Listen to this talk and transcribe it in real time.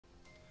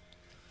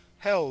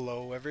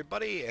Hello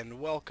everybody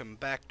and welcome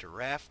back to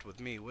Raft with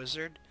me,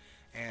 Wizard,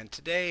 and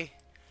today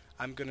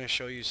I'm going to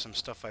show you some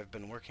stuff I've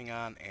been working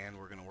on, and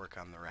we're going to work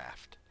on the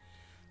raft.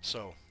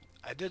 So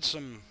I did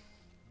some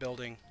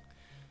building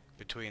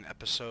between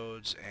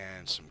episodes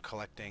and some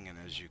collecting, and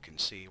as you can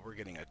see we're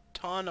getting a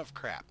ton of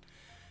crap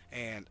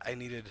and I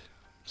needed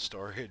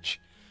storage.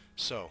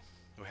 So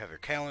we have your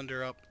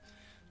calendar up,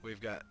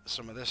 we've got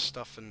some of this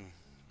stuff and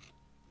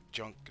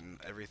junk and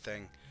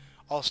everything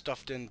all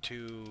stuffed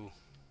into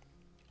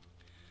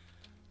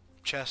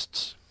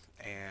chests,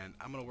 and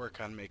I'm going to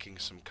work on making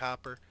some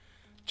copper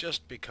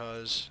just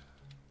because.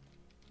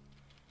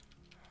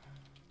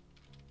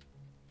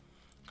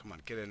 Come on,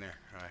 get in there.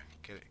 Alright,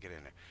 get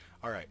in there.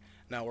 Alright,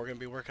 now we're going to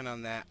be working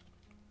on that,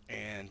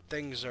 and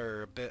things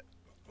are a bit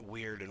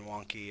weird and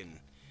wonky and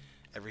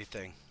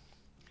everything,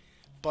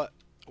 but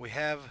we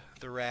have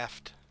the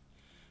raft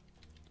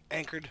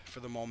anchored for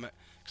the moment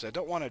because I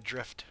don't want to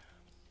drift.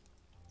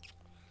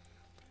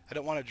 I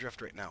don't want to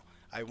drift right now.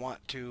 I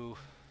want to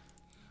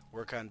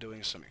work on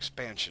doing some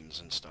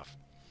expansions and stuff.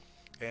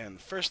 And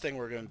the first thing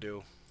we're going to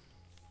do,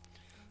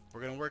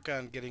 we're going to work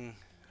on getting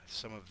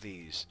some of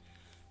these.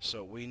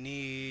 So we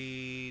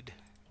need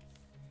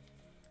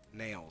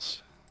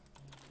nails.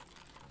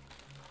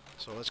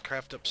 So let's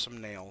craft up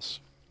some nails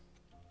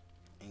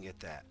and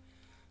get that.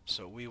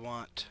 So we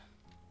want,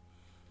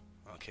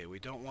 okay, we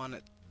don't want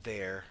it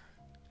there.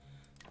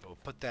 We'll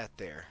put that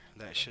there.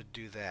 That should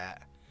do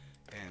that.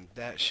 And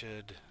that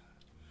should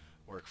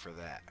work for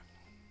that.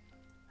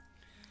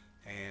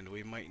 And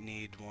we might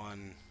need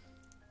one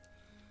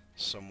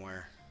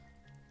somewhere.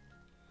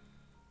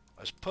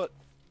 Let's put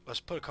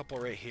a couple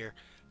right here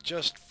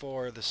just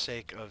for the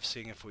sake of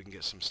seeing if we can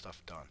get some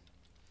stuff done.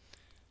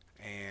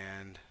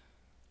 And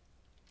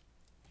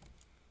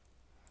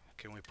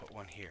can we put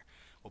one here?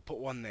 We'll put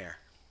one there.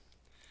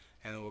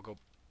 And then we'll go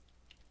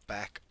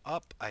back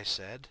up, I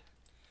said,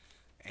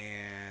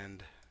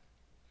 and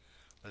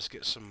let's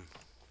get some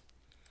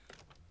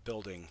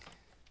building.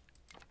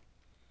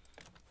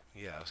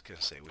 Yeah, I was going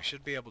to say, we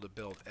should be able to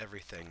build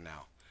everything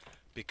now.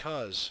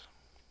 Because,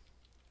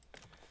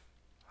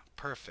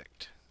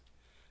 perfect.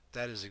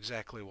 That is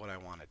exactly what I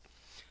wanted.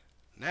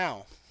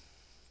 Now,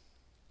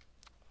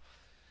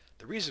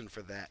 the reason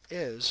for that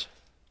is,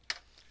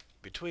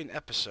 between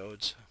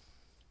episodes,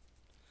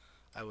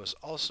 I was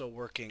also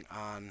working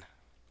on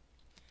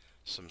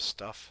some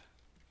stuff.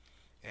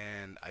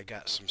 And I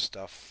got some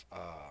stuff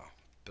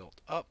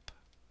built up.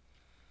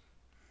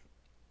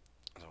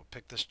 So I'll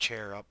pick this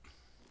chair up.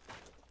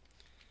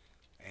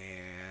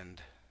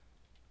 And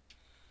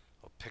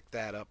we'll pick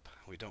that up.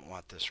 We don't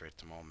want this right at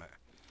the moment.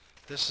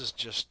 This is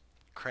just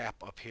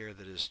crap up here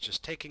that is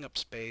just taking up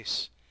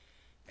space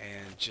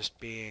and just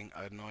being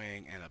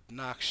annoying and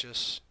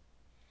obnoxious.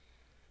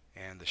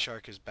 And the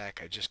shark is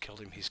back. I just killed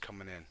him. He's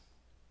coming in.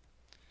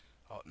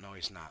 Oh, no,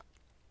 he's not.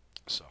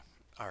 So,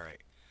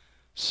 alright.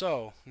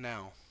 So,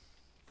 now,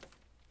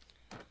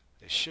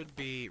 it should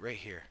be right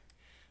here.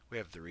 We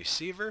have the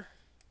receiver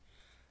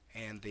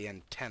and the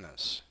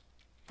antennas.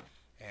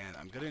 And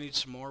I'm going to need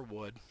some more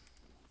wood.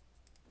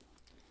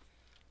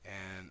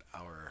 And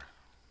our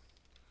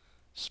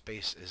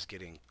space is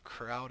getting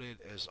crowded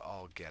as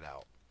all get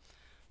out.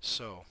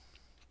 So,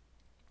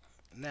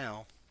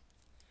 now,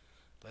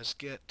 let's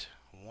get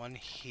one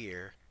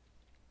here.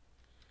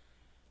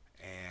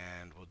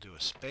 And we'll do a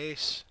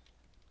space.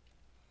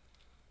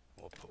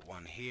 We'll put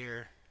one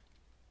here.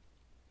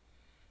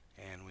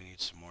 And we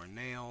need some more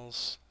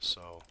nails.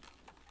 So,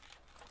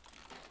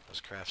 let's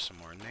craft some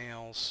more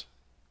nails.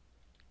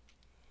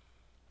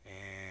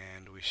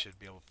 And we should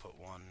be able to put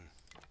one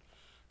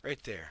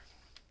right there,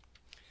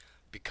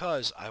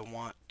 because I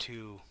want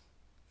to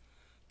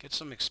get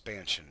some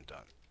expansion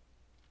done,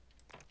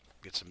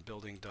 get some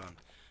building done,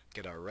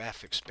 get our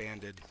raft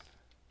expanded.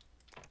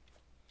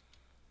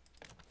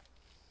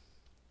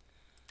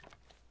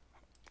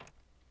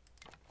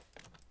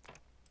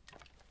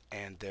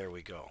 And there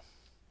we go.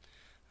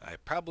 I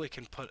probably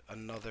can put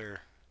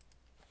another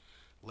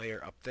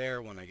layer up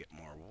there when I get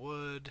more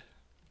wood.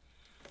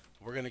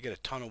 We're going to get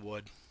a ton of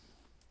wood,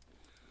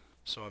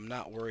 so I'm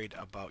not worried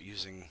about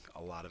using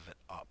a lot of it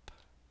up.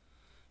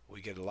 We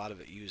get a lot of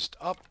it used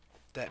up,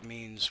 that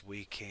means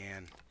we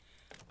can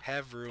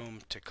have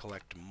room to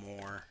collect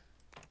more,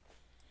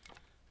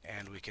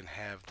 and we can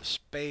have the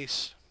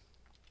space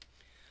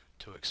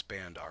to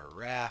expand our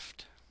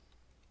raft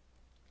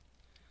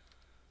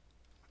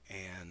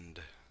and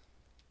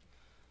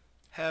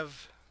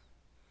have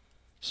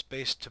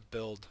space to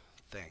build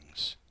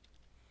things.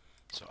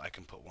 So I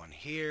can put one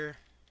here.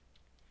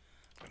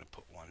 I'm going to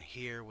put one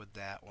here with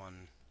that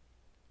one.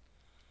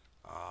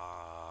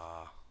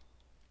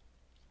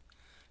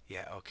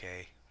 Yeah,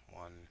 okay.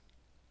 One.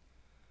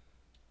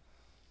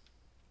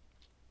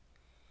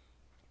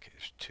 Okay,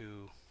 there's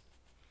two.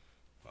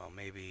 Well,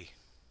 maybe.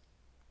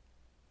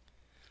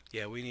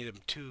 Yeah, we need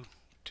them two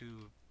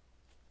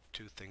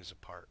things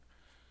apart.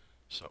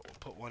 So we'll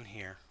put one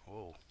here.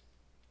 Whoa.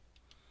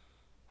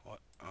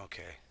 What?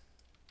 Okay.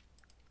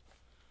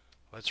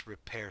 Let's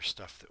repair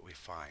stuff that we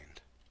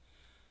find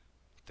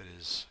that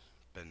is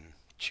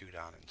chewed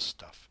on and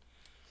stuff.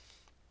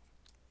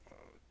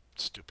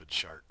 Stupid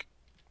shark.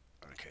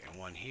 Okay,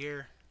 one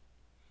here.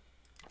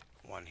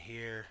 One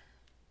here.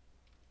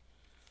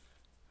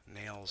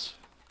 Nails.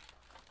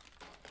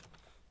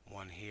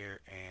 One here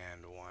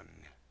and one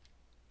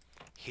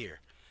here.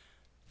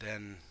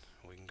 Then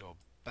we can go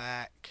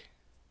back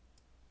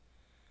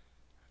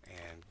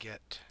and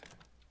get,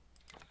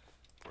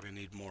 we're going to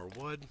need more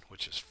wood,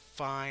 which is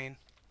fine.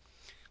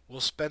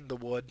 We'll spend the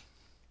wood.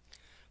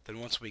 Then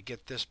once we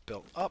get this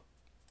built up,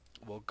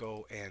 we'll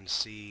go and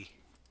see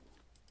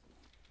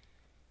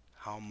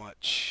how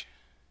much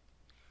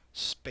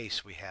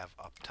space we have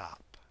up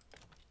top.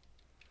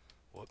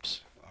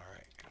 Whoops.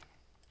 Alright.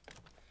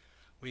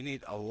 We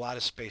need a lot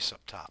of space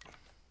up top,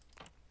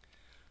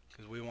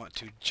 because we want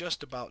to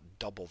just about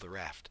double the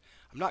raft.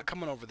 I'm not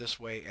coming over this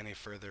way any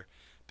further,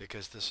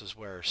 because this is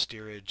where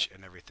steerage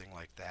and everything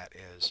like that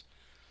is.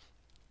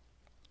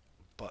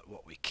 But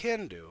what we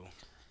can do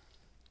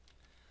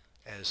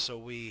is, so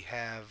we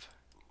have,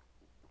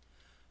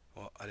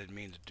 well, I didn't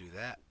mean to do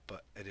that,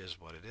 but it is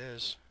what it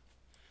is.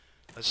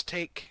 Let's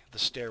take the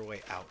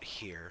stairway out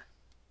here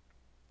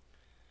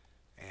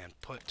and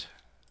put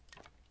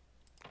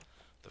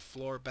the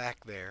floor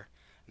back there.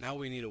 Now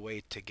we need a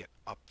way to get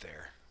up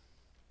there,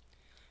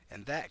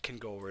 and that can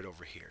go right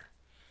over here.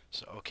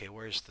 So okay,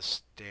 where's the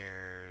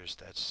stairs?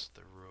 That's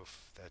the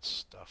roof, that's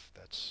stuff,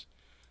 that's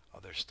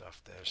other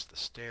stuff. There's the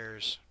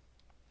stairs.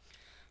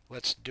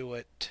 Let's do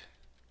it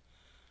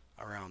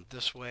around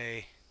this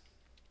way.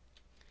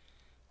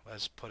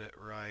 Let's put it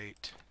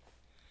right.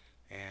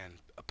 And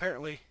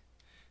apparently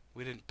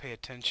we didn't pay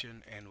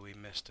attention and we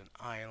missed an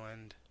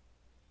island.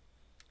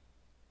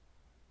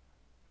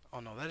 Oh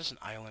no, that is an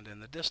island in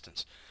the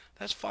distance.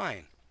 That's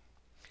fine.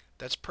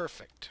 That's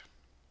perfect.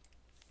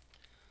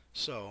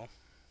 So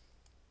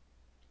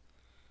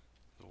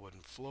the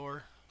wooden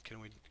floor, can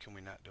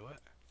we not do it?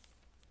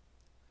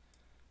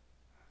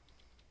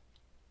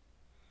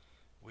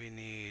 We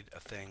need a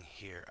thing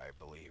here, I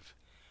believe.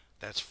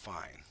 That's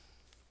fine.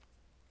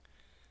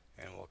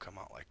 And we'll come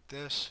out like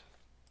this,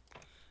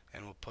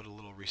 and we'll put a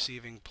little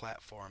receiving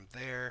platform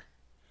there.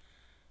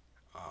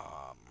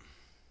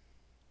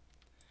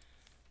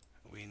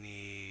 We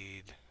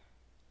need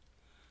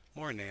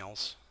more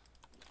nails.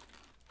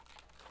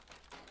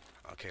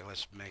 Okay,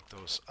 let's make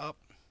those up,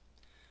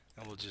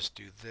 and we'll just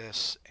do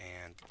this,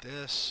 and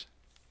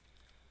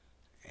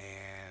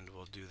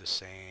we'll do the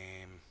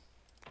same.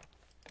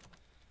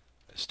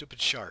 A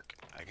stupid shark.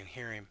 I can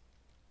hear him.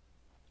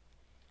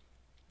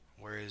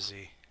 Where is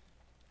he?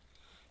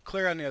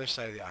 Clear on the other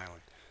side of the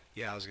island.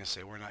 Yeah, I was going to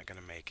say we're not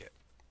going to make it,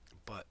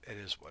 but it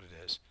is what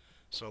it is.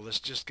 So let's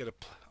just get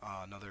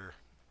another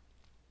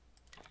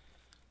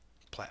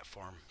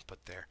platform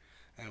put there.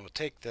 And we'll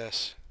take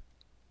this,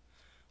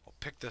 we'll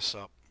pick this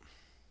up,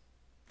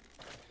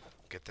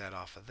 get that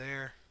off of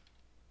there,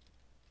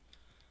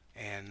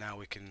 and now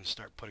we can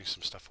start putting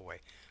some stuff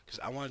away. Because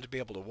I wanted to be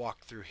able to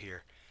walk through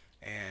here,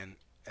 and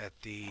at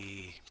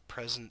the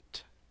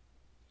present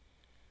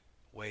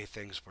way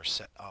things were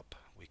set up,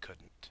 we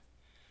couldn't.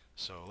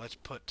 So let's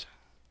put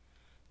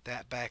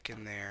that back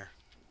in there.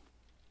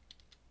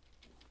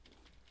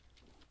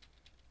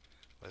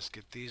 Let's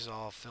get these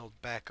all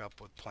filled back up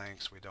with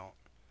planks. We don't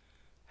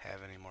have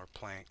any more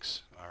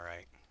planks.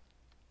 Alright.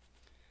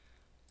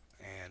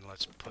 And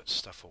let's put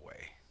stuff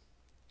away.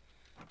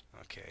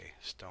 Okay,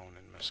 stone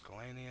and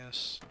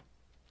miscellaneous.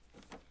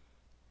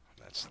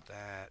 That's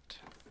that.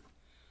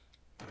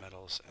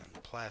 Metals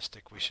and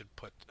plastic. We should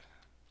put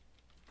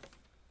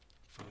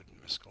food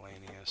and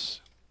miscellaneous.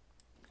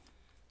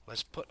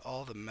 Let's put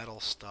all the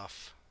metal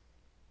stuff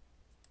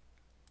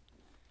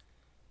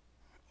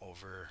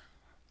over.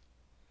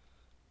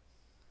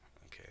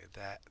 Okay,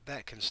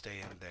 that can stay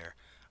in there.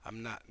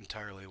 I'm not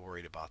entirely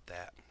worried about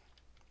that.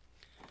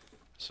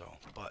 So,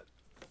 but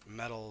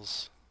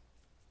metals,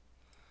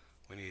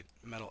 we need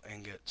metal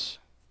ingots,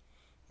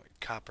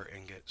 copper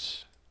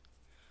ingots.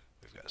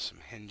 We've got some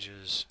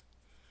hinges.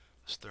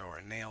 Let's throw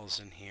our nails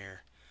in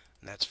here,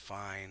 and that's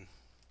fine.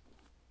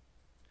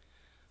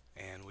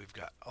 And we've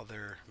got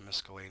other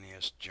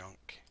miscellaneous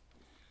junk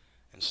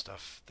and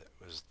stuff that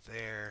was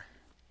there.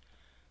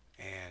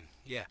 And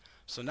yeah,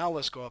 so now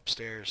let's go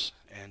upstairs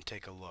and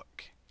take a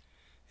look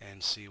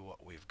and see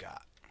what we've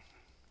got.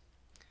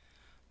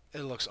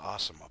 It looks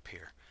awesome up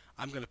here.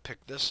 I'm going to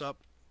pick this up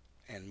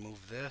and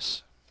move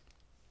this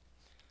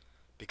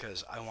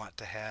because I want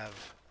to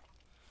have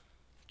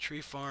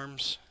tree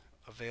farms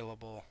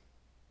available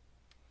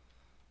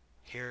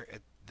here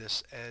at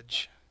this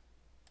edge.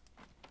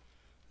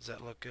 Does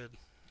that look good?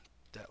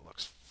 That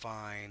looks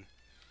fine.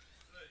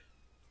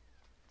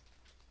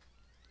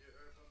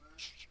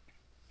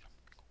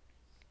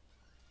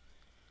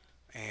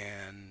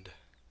 And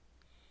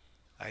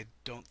I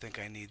don't think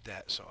I need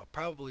that, so I'll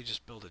probably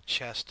just build a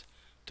chest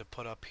to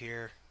put up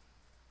here.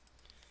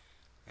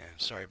 And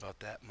sorry about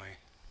that, my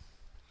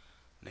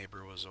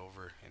neighbor was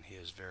over and he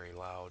is very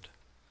loud.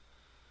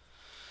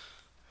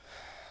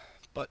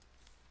 But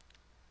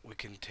we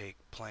can take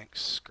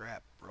planks,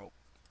 scrap, rope.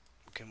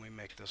 Can we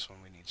make this one?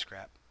 We need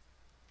scrap.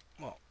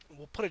 well,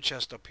 we'll put a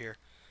chest up here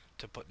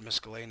to put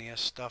miscellaneous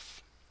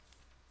stuff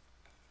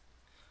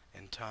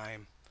in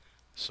time.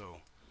 So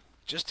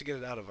just to get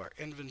it out of our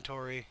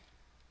inventory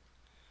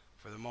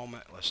for the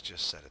moment, let's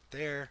just set it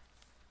there.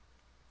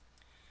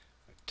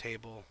 A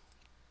table,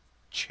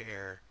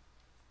 chair.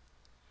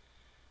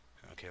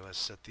 Okay, let's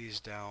set these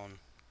down.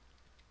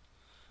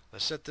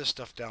 Let's set this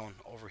stuff down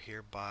over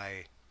here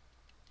by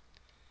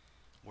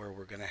where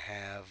we're going to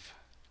have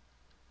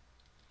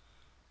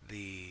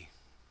the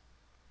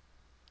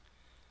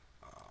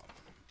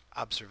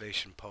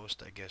observation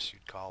post, I guess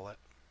you'd call it.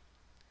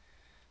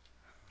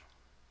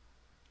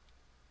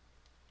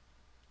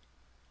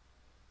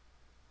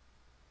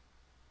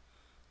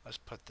 Let's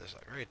put this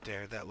like right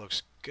there. That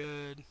looks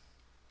good.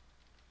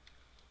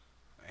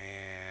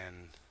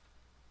 And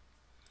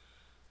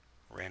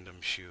random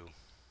shoe.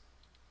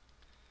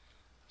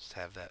 Let's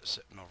have that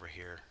sitting over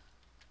here.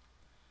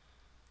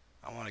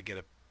 I want to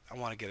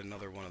get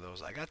another one of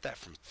those. I got that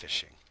from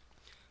fishing.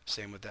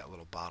 Same with that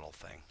little bottle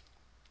thing.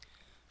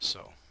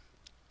 So,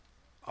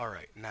 all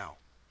right, now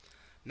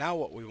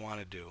what we want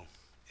to do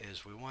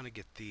is we want to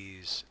get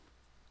these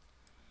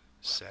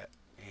set,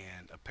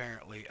 and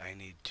apparently I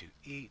need to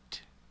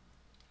eat,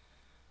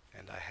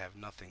 and I have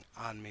nothing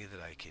on me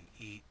that I can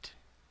eat.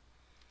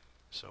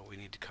 So we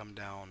need to come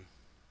down.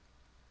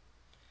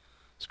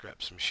 Let's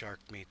grab some shark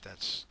meat.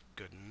 That's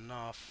good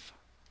enough.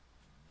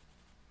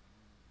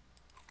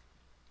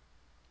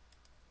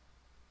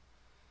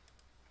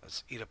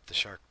 Let's eat up the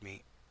shark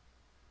meat.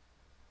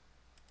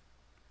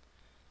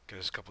 Get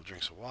us a couple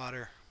drinks of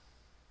water.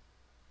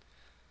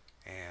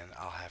 And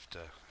I'll have to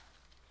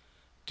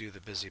do the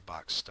busy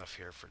box stuff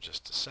here for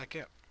just a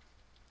second.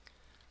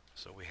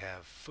 So we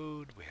have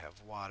food, we have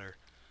water,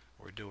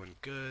 we're doing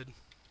good.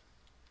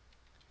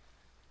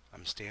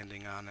 I'm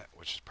standing on it,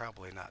 which is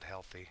probably not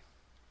healthy.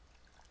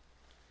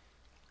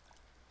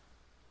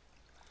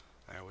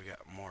 There, we got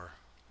more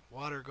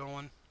water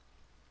going.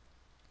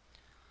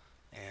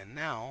 And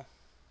now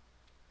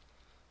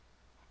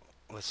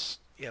let's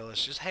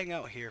just hang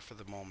out here for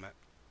the moment.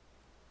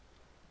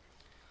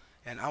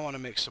 And I want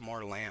to make some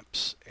more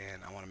lamps,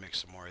 and I want to make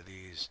some more of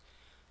these.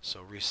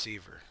 So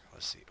receiver,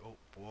 let's see. Oh,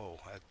 whoa,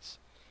 that's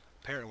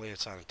apparently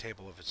it's on a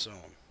table of its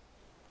own.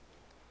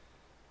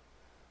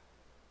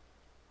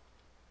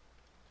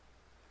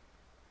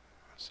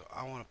 So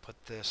I want to put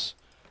this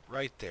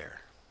right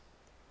there.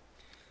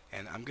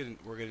 And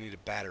we're gonna need a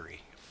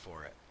battery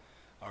for it.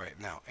 All right,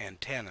 now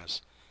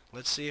antennas.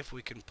 Let's see if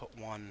we can put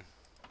one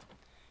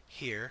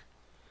here.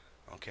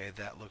 Okay,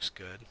 that looks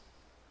good.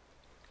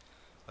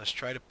 Let's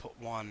try to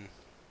put one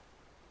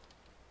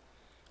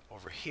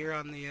over here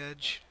on the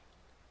edge.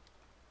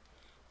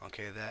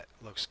 Okay, that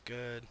looks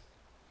good.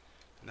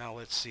 Now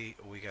let's see.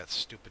 We got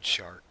stupid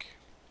shark.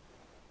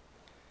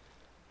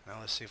 Now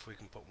let's see if we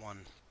can put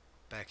one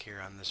back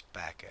here on this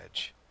back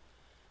edge.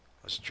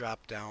 Let's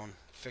drop down,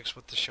 fix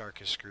what the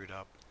shark is screwed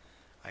up.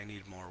 I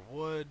need more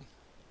wood,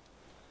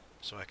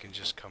 so I can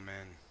just come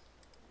in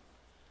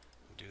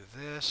and do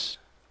this.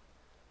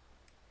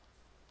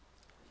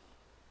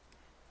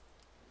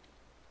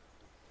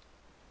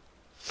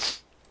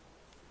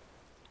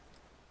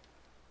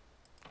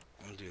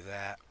 And do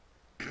that.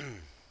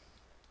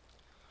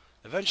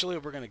 Eventually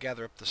we're going to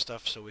gather up the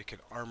stuff so we can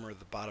armor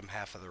the bottom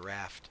half of the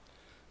raft,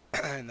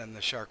 and then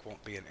the shark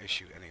won't be an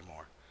issue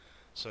anymore.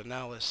 So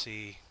now let's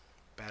see.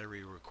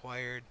 Battery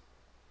required.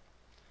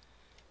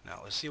 Now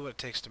let's see what it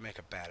takes to make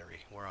a battery.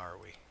 Where are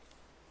we?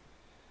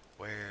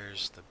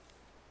 Where's the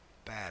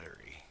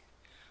battery?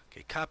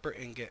 Okay, copper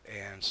ingot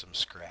and some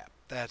scrap.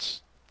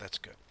 That's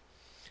good.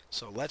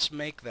 So let's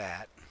make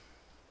that.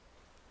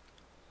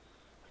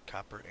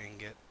 Copper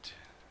ingot.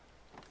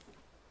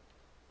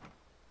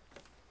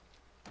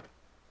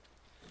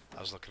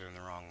 I was looking in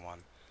the wrong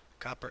one.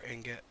 Copper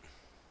ingot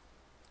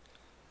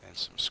and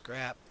some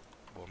scrap.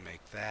 We'll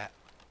make that.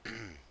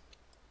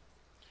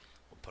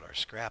 Put our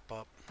scrap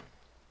up.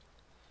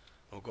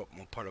 We'll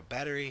put a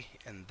battery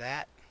in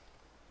that.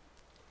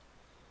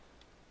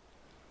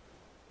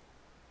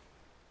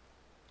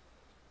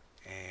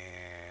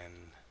 And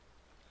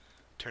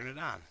turn it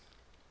on.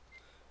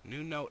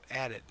 New note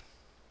added.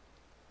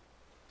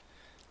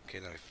 Okay,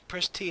 now if you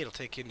press T, it'll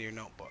take you into your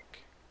notebook.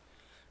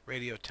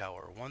 Radio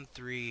tower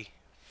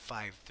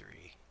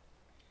 1353.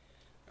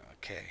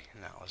 Okay,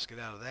 now let's get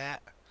out of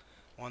that.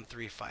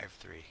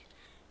 1353.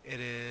 It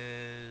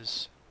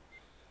is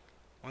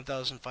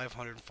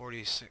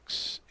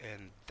 1546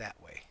 and that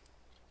way.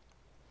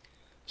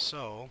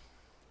 So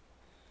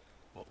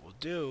what we'll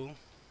do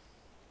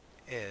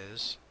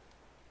is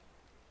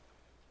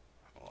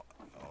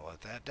I'll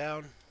let that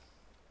down,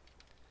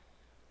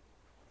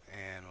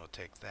 and we'll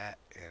take that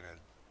in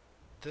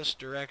this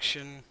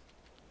direction,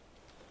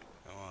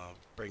 and we'll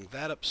bring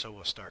that up so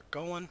we'll start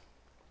going.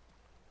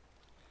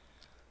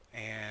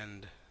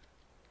 And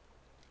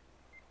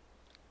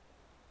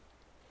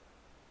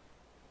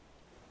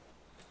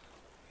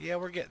yeah,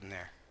 we're getting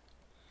there.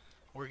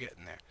 We're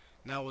getting there.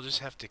 Now we'll just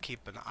have to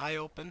keep an eye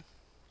open.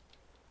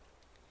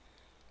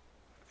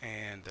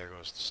 And there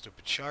goes the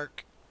stupid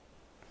shark.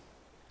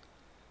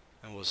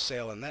 And and we'll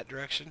sail in that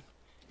direction.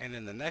 And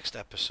in the next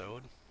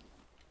episode,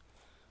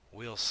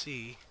 we'll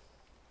see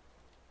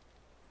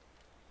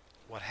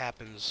what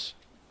happens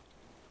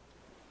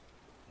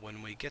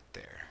when we get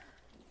there.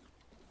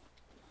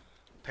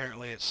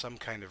 Apparently it's some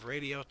kind of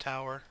radio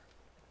tower,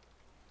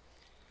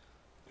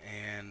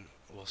 and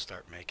we'll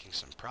start making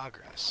some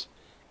progress,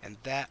 and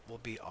that will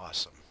be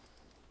awesome.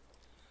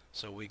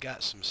 So we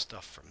got some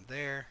stuff from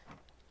there.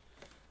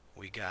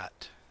 We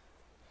got,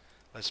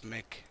 let's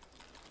make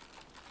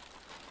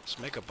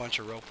a bunch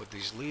of rope with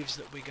these leaves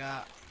that we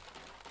got.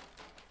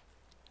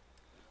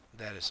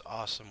 That is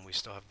awesome. We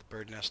still have the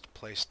bird nest to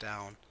place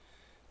down.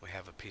 We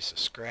have a piece of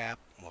scrap.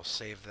 We'll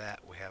save that.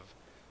 We have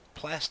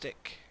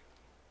plastic.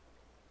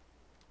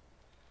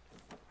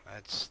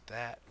 That's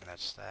that, and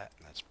that's that,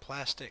 and that's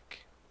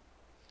plastic.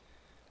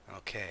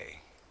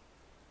 Okay.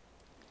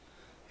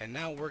 And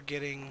now we're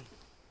getting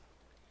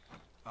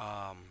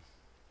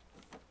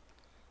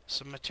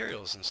some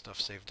materials and stuff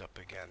saved up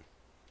again.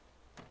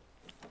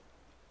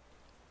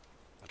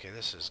 Okay,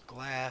 this is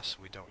glass.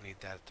 We don't need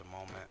that at the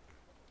moment.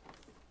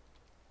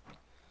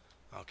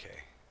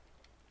 Okay.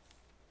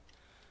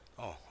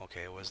 Oh,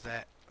 okay, was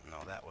that? No,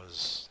 that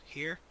was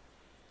here?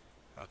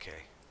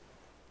 Okay.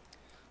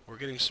 We're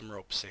getting some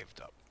rope saved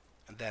up,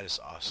 and that is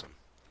awesome.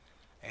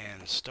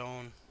 And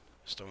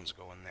stone's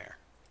going there.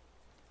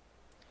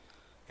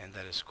 And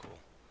that is cool.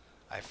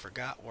 I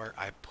forgot where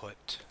I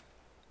put...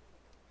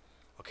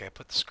 Okay, I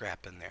put the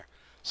scrap in there.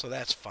 So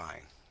that's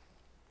fine.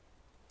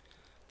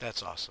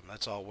 That's awesome.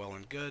 That's all well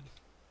and good.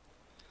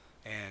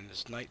 And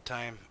it's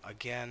nighttime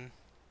again.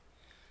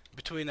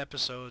 Between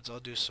episodes, I'll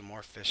do some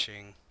more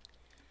fishing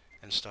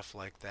and stuff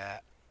like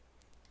that.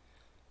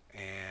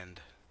 And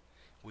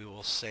we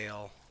will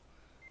sail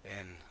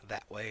in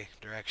that way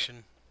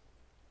direction.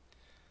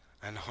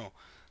 I know,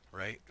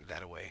 right?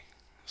 That away.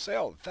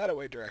 Sail that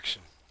away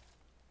direction.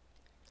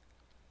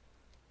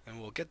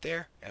 And we'll get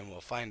there and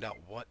we'll find out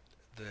what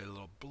the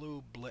little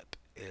blue blip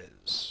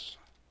is.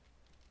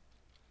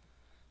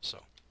 So,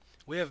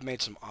 we have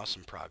made some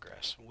awesome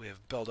progress. We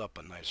have built up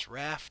a nice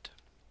raft.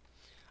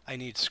 I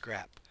need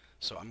scrap,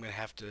 so I'm going to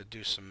have to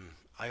do some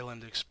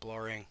island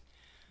exploring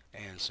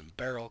and some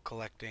barrel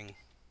collecting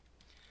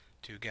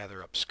to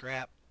gather up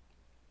scrap.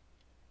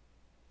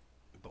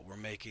 But we're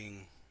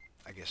making,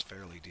 I guess,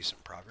 fairly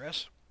decent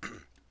progress.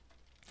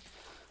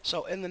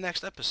 So in the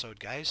next episode,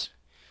 guys,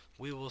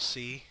 we will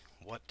see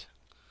what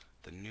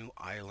the new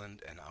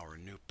island and our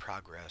new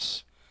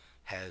progress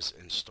has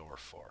in store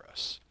for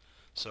us.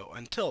 So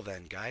until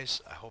then,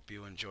 guys, I hope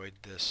you enjoyed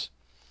this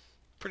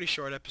pretty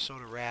short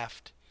episode of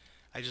Raft.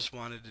 I just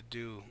wanted to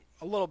do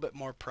a little bit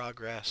more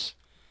progress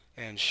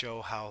and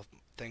show how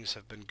things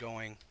have been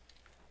going.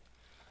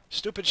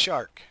 Stupid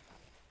shark.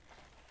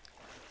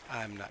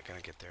 I'm not going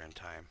to get there in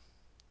time.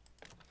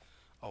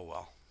 Oh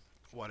well,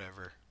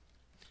 whatever.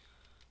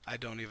 I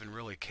don't even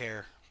really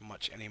care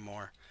much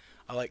anymore.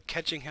 I like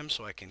catching him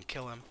so I can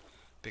kill him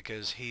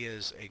because he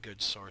is a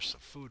good source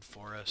of food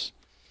for us.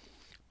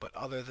 But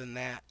other than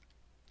that,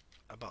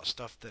 about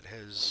stuff that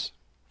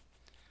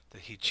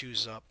he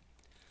chews up,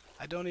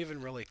 I don't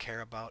even really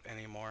care about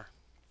anymore.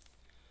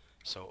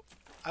 So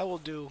I will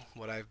do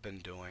what I've been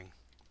doing.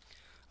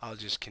 I'll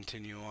just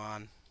continue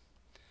on,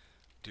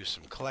 do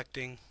some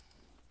collecting,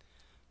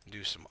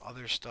 do some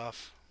other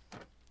stuff,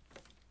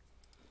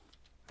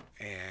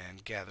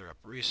 and gather up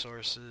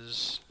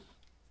resources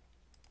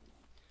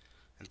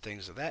and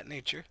things of that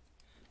nature,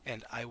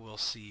 and I will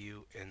see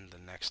you in the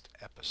next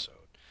episode.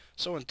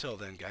 So until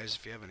then, guys,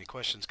 if you have any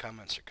questions,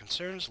 comments, or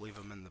concerns, leave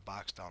them in the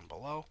box down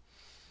below,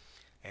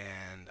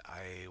 and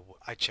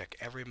I check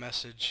every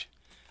message,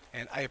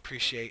 and I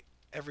appreciate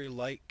every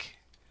like.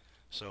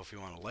 So if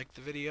you want to like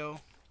the video,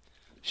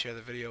 share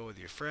the video with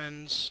your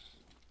friends,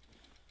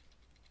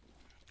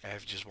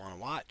 if you just want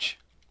to watch,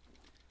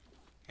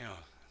 you know,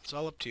 it's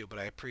all up to you, but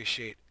I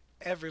appreciate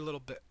every little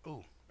bit.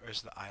 Ooh,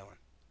 there's the island.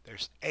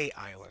 There's a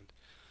island.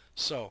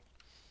 So,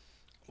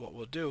 what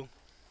we'll do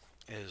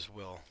is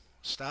we'll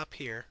stop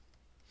here.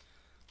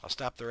 I'll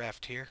stop the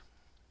raft here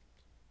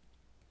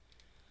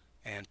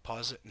and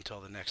pause it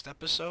until the next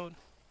episode.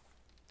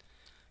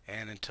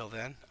 And until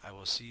then, I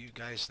will see you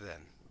guys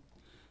then.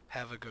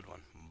 Have a good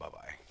one.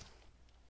 Bye-bye.